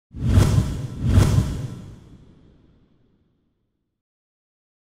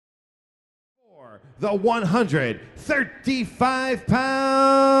The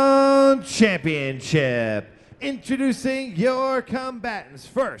 135-pound championship. Introducing your combatants.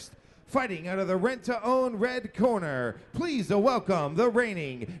 First, fighting out of the rent-to-own red corner, please welcome the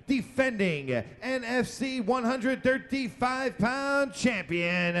reigning, defending NFC 135-pound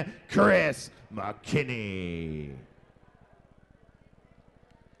champion, Chris McKinney.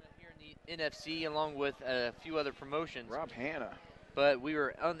 Here in the NFC, along with a few other promotions. Rob Hanna. But we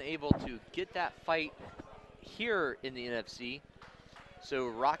were unable to get that fight here in the NFC. So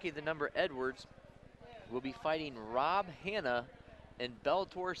Rocky the Number Edwards will be fighting Rob Hanna in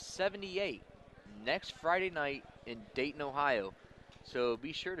Bellator 78 next Friday night in Dayton, Ohio. So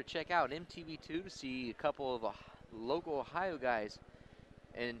be sure to check out MTV2 to see a couple of local Ohio guys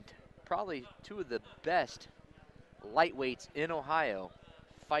and probably two of the best lightweights in Ohio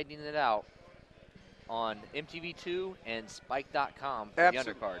fighting it out on MTV2 and Spike.com for the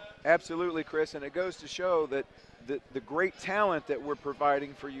undercard. Absolutely, Chris, and it goes to show that the great talent that we're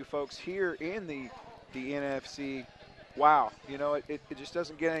providing for you folks here in the NFC, wow, you know, it just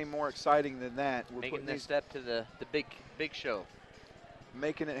doesn't get any more exciting than that. We're making this step to the big show.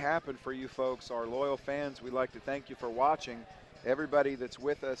 Making it happen for you folks, our loyal fans. We'd like to thank you for watching. Everybody that's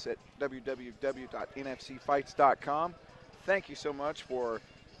with us at www.nfcfights.com, thank you so much for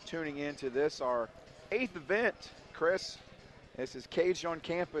tuning in to this, our 8th event, Chris. This is Caged on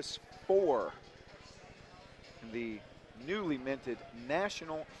Campus 4, the newly minted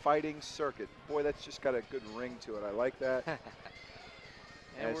National Fighting Circuit. Boy, that's just got a good ring to it. I like that.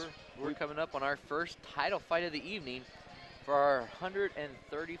 And we're coming up on our first title fight of the evening for our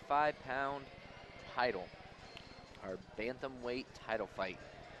 135-pound title, our Bantamweight title fight.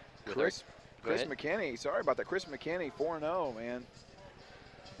 Chris McKinney, sorry about that. Chris McKinney, 4-0, man.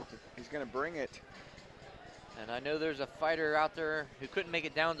 He's going to bring it. And I know there's a fighter out there who couldn't make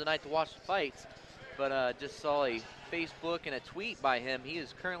it down tonight to watch the fights, but just saw a Facebook and a tweet by him. He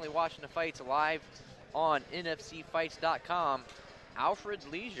is currently watching the fights live on NFCfights.com. Alfred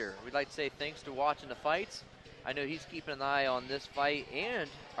Leisure, we'd like to say thanks to watching the fights. I know he's keeping an eye on this fight and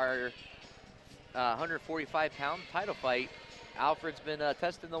our 145-pound title fight. Alfred's been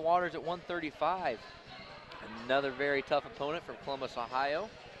testing the waters at 135. Another very tough opponent from Columbus, Ohio,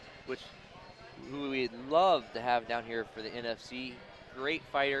 who we'd love to have down here for the NFC. Great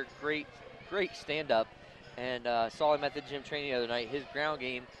fighter, great stand-up, and saw him at the gym training the other night. His ground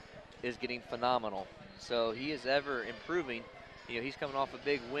game is getting phenomenal, so he is ever improving. You know, he's coming off a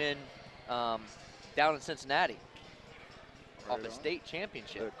big win down in Cincinnati, off the state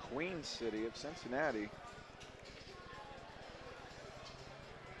championship. The Queen City of Cincinnati.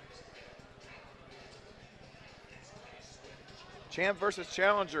 Champ versus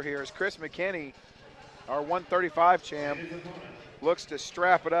challenger here is Chris McKinney, our 135 champ, looks to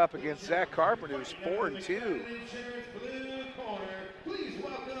strap it up against Zach Carpenter, who's 4-2. Please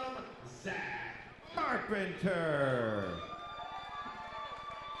welcome Zach Carpenter.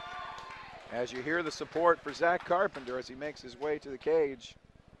 As you hear the support for Zach Carpenter as he makes his way to the cage.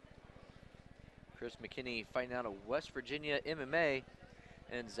 Chris McKinney fighting out of West Virginia MMA,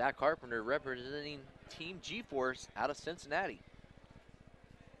 and Zach Carpenter representing Team G-Force out of Cincinnati.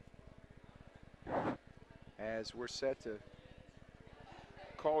 As we're set to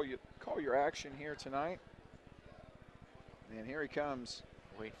call your action here tonight. And here he comes.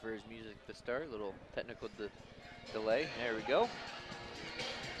 Waiting for his music to start, a little technical delay. There we go.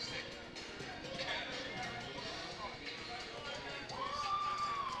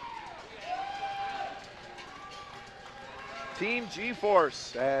 Team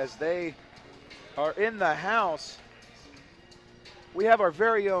G-Force, as they are in the house. We have our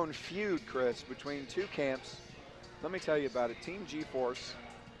very own feud, Chris, between two camps. Let me tell you about it. Team G-Force,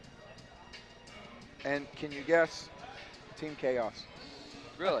 and can you guess? Team Chaos.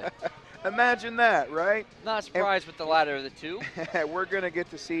 Really? Imagine that, right? Not surprised with the latter of the two. We're going to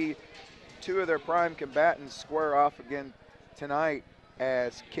get to see two of their prime combatants square off again tonight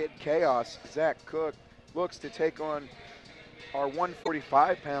as Kid Chaos, Zach Cook, looks to take on our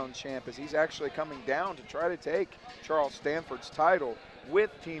 145-pound champ as he's actually coming down to try to take Charles Stanford's title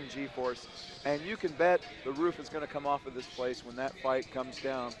with Team G-Force. And you can bet the roof is going to come off of this place when that fight comes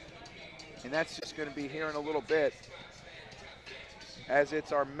down. And that's just going to be here in a little bit, as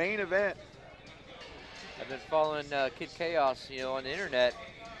it's our main event. I've been following Kid Chaos, you know, on the internet,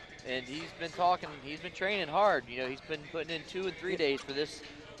 and he's been training hard. You know, he's been putting in 2 and 3 days for this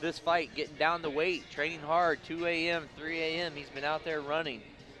fight, getting down the weight, training hard, 2 a.m., 3 a.m. He's been out there running,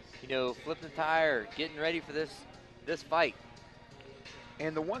 you know, flipping the tire, getting ready for this fight.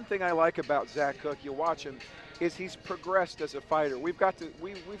 And the one thing I like about Zach Cook, you watch him, is he's progressed as a fighter. We've had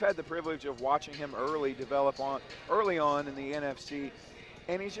the privilege of watching him early on in the NFC,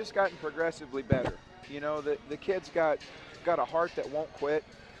 and he's just gotten progressively better. You know, the kid's got a heart that won't quit,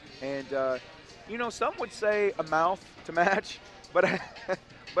 and you know, some would say a mouth to match, but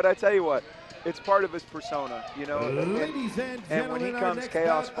but I tell you what, it's part of his persona, you know. Ladies and when he gentlemen, our comes, next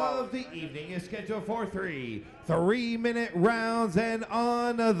chaos bout follows. of the evening is scheduled for 3 3-minute rounds, and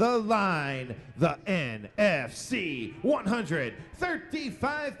on the line, the NFC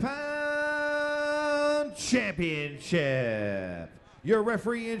 135-pound championship. Your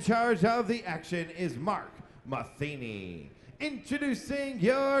referee in charge of the action is Mark McKinney. Introducing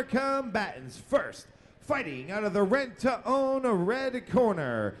your combatants first. Fighting out of the rent-to-own red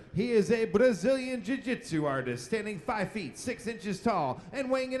corner, he is a Brazilian jiu-jitsu artist standing 5 feet 6 inches tall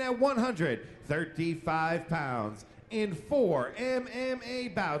and weighing in at 135 pounds. In 4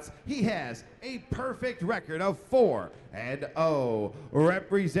 MMA bouts, he has a perfect record of 4-0.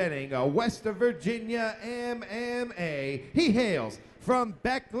 Representing West Virginia MMA, he hails from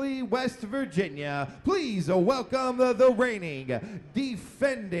Beckley, West Virginia. Please welcome the reigning,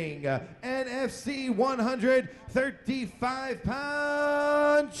 defending NFC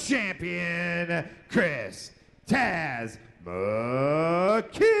 135-pound champion, Chris Taz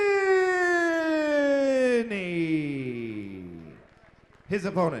McKinney. His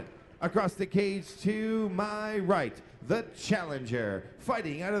opponent across the cage to my right, the challenger,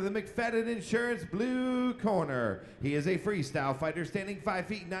 fighting out of the McFadden Insurance blue corner. He is a freestyle fighter standing 5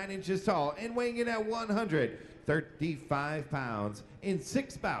 feet 9 inches tall and weighing in at 135 pounds. In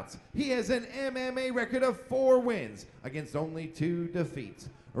 6 bouts, he has an MMA record of 4 wins against only 2 defeats.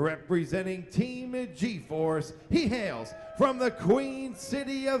 Representing Team G-Force, he hails from the Queen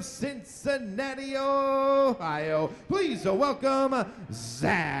City of Cincinnati, Ohio. Please welcome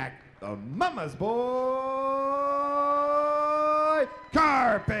Zach, the Mama's Boy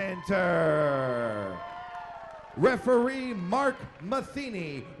Carpenter. Referee Mark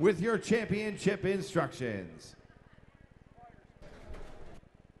McKinney with your championship instructions.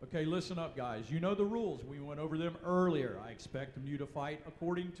 Okay, listen up, guys. You know the rules. We went over them earlier. I expect you to fight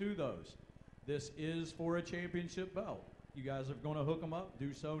according to those. This is for a championship belt. You guys are going to hook them up?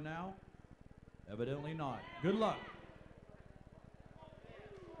 Do so now? Evidently not. Good luck.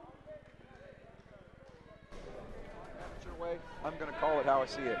 I'm going to call it how I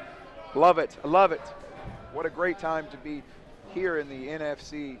see it. Love it. I love it. What a great time to be here in the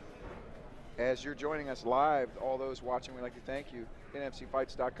NFC. As you're joining us live, all those watching, we'd like to thank you.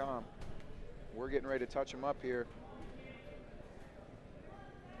 NFCfights.com. We're getting ready to touch them up here.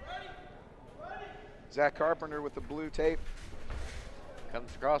 Zach Carpenter with the blue tape.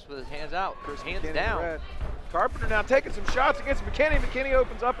 Comes across with his hands out, Chris hands McKinney down. red. Carpenter now taking some shots against McKinney. McKinney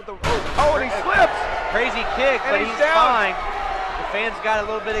opens up at the and he slips. Crazy kick, And but he's he's down. fine. The fans got a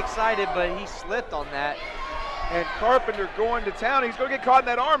little bit excited, but he slipped on that. And Carpenter going to town. He's going to get caught in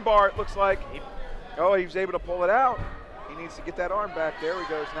that arm bar, it looks like. Oh, he was able to pull it out. He needs to get that arm back. There he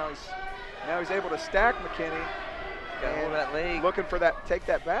goes. Now he's able to stack McKinney. Got hold of that leg. Looking for that, take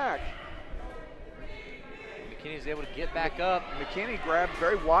that back. McKinney's able to get back up. McKinney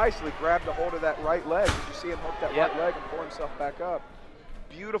very wisely grabbed a hold of that right leg. Did you see him hook that right leg and pull himself back up?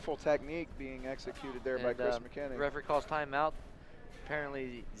 Beautiful technique being executed there by Chris McKinney. The referee calls timeout.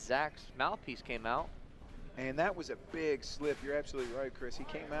 Apparently Zach's mouthpiece came out. And that was a big slip. You're absolutely right, Chris. He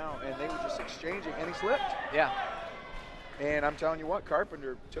came out and they were just exchanging and he slipped. Yeah. And I'm telling you what,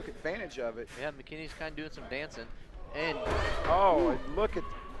 Carpenter took advantage of it. Yeah, McKinney's kind of doing some dancing. And oh,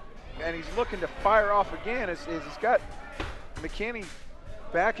 and he's looking to fire off again as he's got McKinney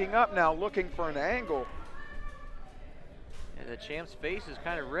backing up now, looking for an angle. And the champ's face is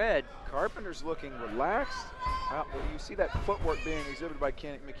kind of red. Carpenter's looking relaxed. You see that footwork being exhibited by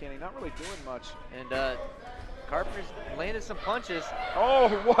McKinney, not really doing much. And Carpenter's landed some punches. Oh,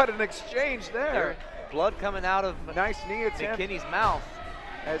 what an exchange there. Blood coming out of nice knee attempt. McKinney's mouth.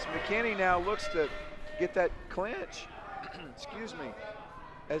 As McKinney now looks to get that clinch. Excuse me.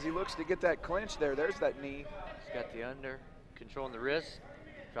 As he looks to get that clinch there's that knee. He's got the under, controlling the wrist.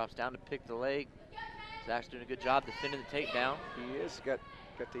 Drops down to pick the leg. Zach's doing a good job defending the takedown. He is. Got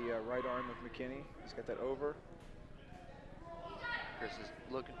the right arm of McKinney. He's got that over. Chris is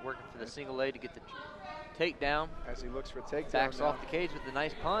working for the single leg to get the takedown. As he looks for takedown. Backs off the cage with a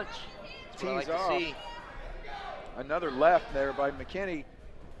nice punch. That's what I like to see. Another left there by McKinney.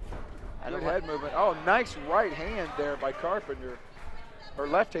 Good head movement. Oh, nice right hand there by Carpenter. Or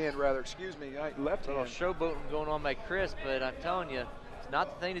left hand, rather. Excuse me. Left hand. A little showboating going on by Chris, but I'm telling you, it's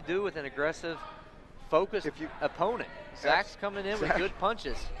not the thing to do with an aggressive, focused opponent. Zach's coming in with good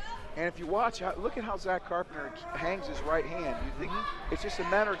punches. And if you watch, look at how Zach Carpenter hangs his right hand. You think it's just a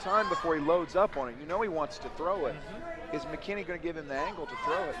matter of time before he loads up on it. You know he wants to throw it. Is McKinney going to give him the angle to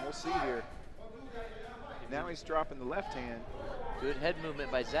throw it? And we'll see here. Now he's dropping the left hand. Good head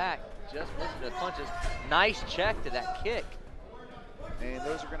movement by Zach. Just missing the punches. Nice check to that kick. And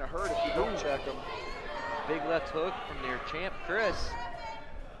those are going to hurt if you don't check them. Big left hook from their champ, Chris.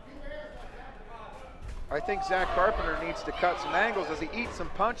 I think Zach Carpenter needs to cut some angles as he eats some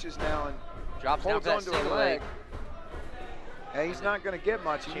punches now and drops down holds to that onto a single leg. leg. And he's not going to get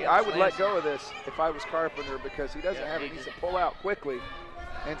much. Champ I would let slams go of this if I was Carpenter because he doesn't have it. He needs to pull out quickly.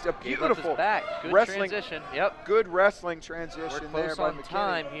 And it's a Gave up his beautiful back. Good wrestling transition. Yep. Good wrestling transition We're there close by on McKinney.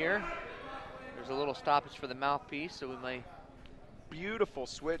 time here. There's a little stoppage for the mouthpiece, so we might. Beautiful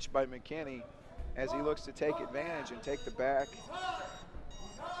switch by McKinney as he looks to take advantage and take the back.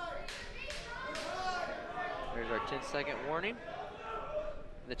 There's our 10-second warning.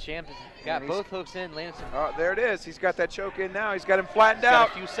 The champ has got both hooks in, landed some. Oh, there it is. He's got that choke in now. He's got him flattened Got out.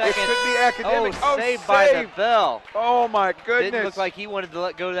 a few seconds. It could be academic. Oh, saved by the bell. Oh my goodness. Didn't look like he wanted to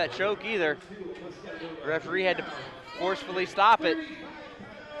let go of that choke either. The referee had to forcefully stop it.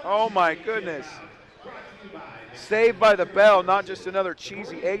 Oh my goodness. Saved by the bell, not just another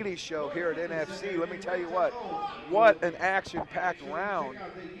cheesy 80s show here at NFC. Let me tell you what an action-packed round.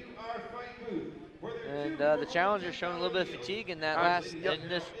 And the challenger's showing a little bit of fatigue in that in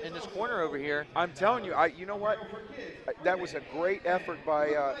this corner over here. I'm telling you, you know what? That was a great effort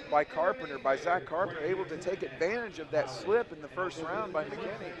by Carpenter, by Zach Carpenter, able to take advantage of that slip in the first round by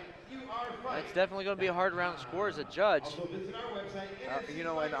McKinney. It's definitely going to be a hard round to score as a judge. You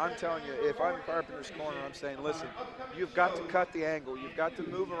know, and I'm telling you, if I'm Carpenter's corner, I'm saying, listen, you've got to cut the angle. You've got to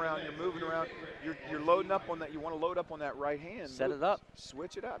move around. You're moving around. You're loading up on that. You want to load up on that right hand. Set it up.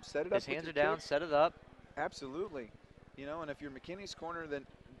 Switch it up. Set it up. His hands are down. Set it up. Absolutely. You know, and if you're McKinney's corner, then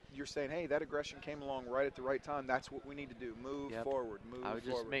you're saying, hey, that aggression came along right at the right time. That's what we need to do. Move forward. Move forward. I would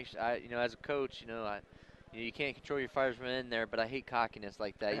just make sure, you know, as a coach, you can't control your fighters from in there, but I hate cockiness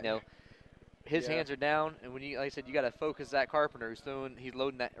like that. You know, his hands are down, and when like I said, you got to focus Zach Carpenter. He's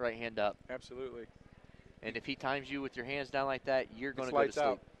loading that right hand up. Absolutely. And if he times you with your hands down like that, you're going to go to sleep.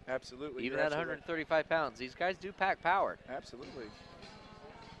 Out. Absolutely. Even at 135 pounds, these guys do pack power. Absolutely.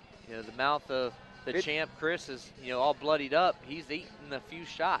 You know, the mouth of the champ, Chris, is all bloodied up. He's eaten a few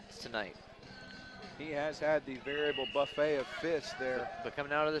shots tonight. He has had the variable buffet of fists there. But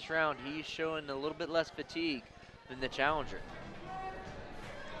coming out of this round, he's showing a little bit less fatigue than the challenger.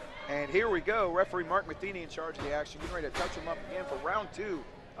 And here we go. Referee Mark Matheny in charge of the action. Getting ready to touch him up again for round 2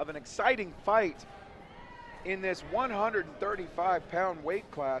 of an exciting fight in this 135-pound weight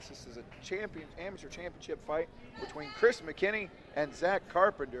class. This is a amateur championship fight between Chris McKinney and Zach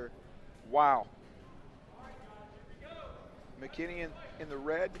Carpenter. Wow. McKinney in the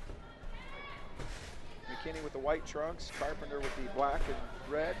red. McKinney with the white trunks. Carpenter with the black and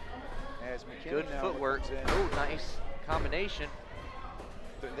red. As McKinney good now footwork. Oh, nice combination.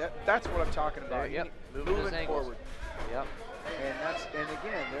 That's what I'm talking about. There, Moving forward. Yep. And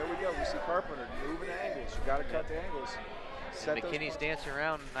again, there we go. We see Carpenter moving angles. You got to cut the angles. McKinney's dancing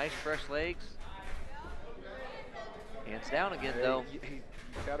around, nice fresh legs. Hands down again, though. You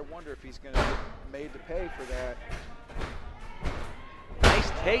got to wonder if he's going to get made to pay for that.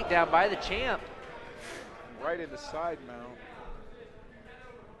 Nice takedown by the champ. Right in the side mount.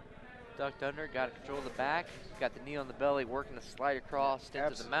 Ducked under, got control of the back. Got the knee on the belly, working to slide across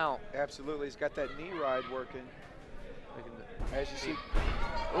into the mount. Absolutely, he's got that knee ride working. As you see.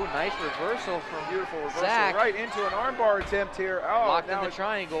 Oh, nice reversal from beautiful reversal Zach. Right into an armbar attempt here. Oh, locked in the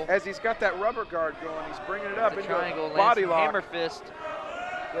triangle. As he's got that rubber guard going, he's bringing it up into triangle, a body lock. Hammer fist.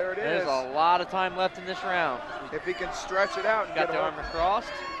 There it is. There's a lot of time left in this round. If he can stretch it out and got get the arm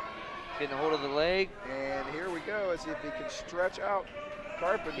crossed, getting a hold of the leg. And here we go, as if he can stretch out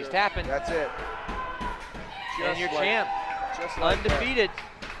Carpenter. He's tapping. That's it. And your champ, just like undefeated,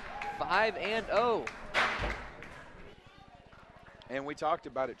 5-0. And we talked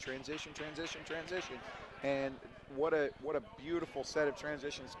about it, transition. And what a beautiful set of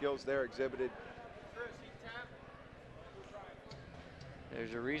transition skills there exhibited.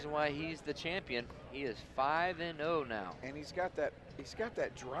 There's a reason why he's the champion. He is 5-0 now. And he's got that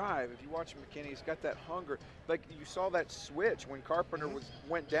drive. If you watch McKinney, he's got that hunger. Like you saw that switch when Carpenter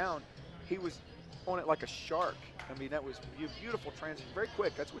went down, he was on it like a shark. I mean, that was beautiful transition, very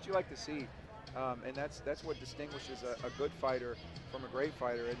quick. That's what you like to see. And that's what distinguishes a good fighter from a great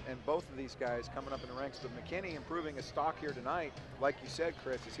fighter. And both of these guys coming up in the ranks. But McKinney improving his stock here tonight, like you said,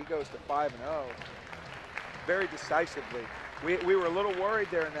 Chris, as he goes to 5-0 very decisively. We were a little worried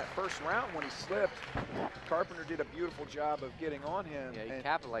there in that first round when he slipped. Carpenter did a beautiful job of getting on him. Yeah, he and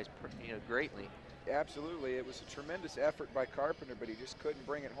capitalized, greatly. absolutely, it was a tremendous effort by Carpenter, but he just couldn't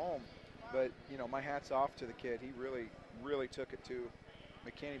bring it home. But, you know, my hat's off to the kid. He really, really took it to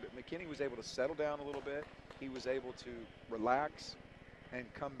McKinney. But McKinney was able to settle down a little bit. He was able to relax and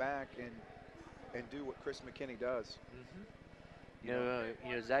come back and do what Chris McKinney does. You know,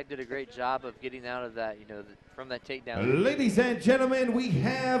 Zach did a great job of getting out of that, from that takedown. Ladies and gentlemen, we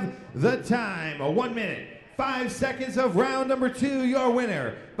have the time. 1 minute, 5 seconds of round number 2. Your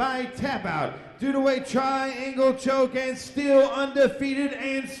winner by tap out due to a triangle choke and still undefeated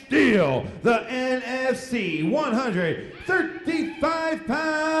and still the NFC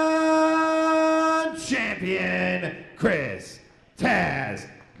 135-pound champion, Chris Taz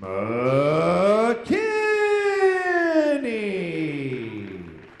McKinney.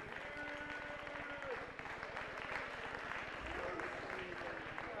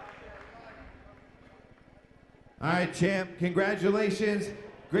 All right, champ, congratulations.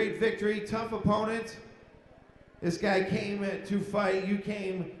 Great victory, tough opponent. This guy came to fight. You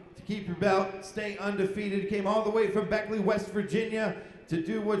came to keep your belt, stay undefeated. Came all the way from Beckley, West Virginia to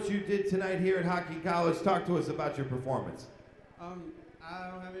do what you did tonight here at Hockey College. Talk to us about your performance. I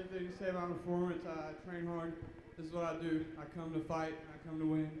don't have anything to say about my performance. I train hard. This is what I do. I come to fight. I come to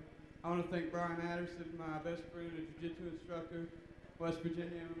win. I want to thank Brian Anderson, my best friend and jiu-jitsu instructor, West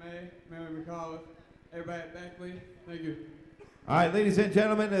Virginia MMA, Mary McAuliffe, everybody at Beckley. Thank you. All right, ladies and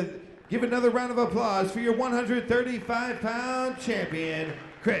gentlemen, give another round of applause for your 135-pound champion,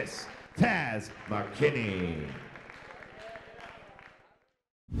 Chris Taz McKinney.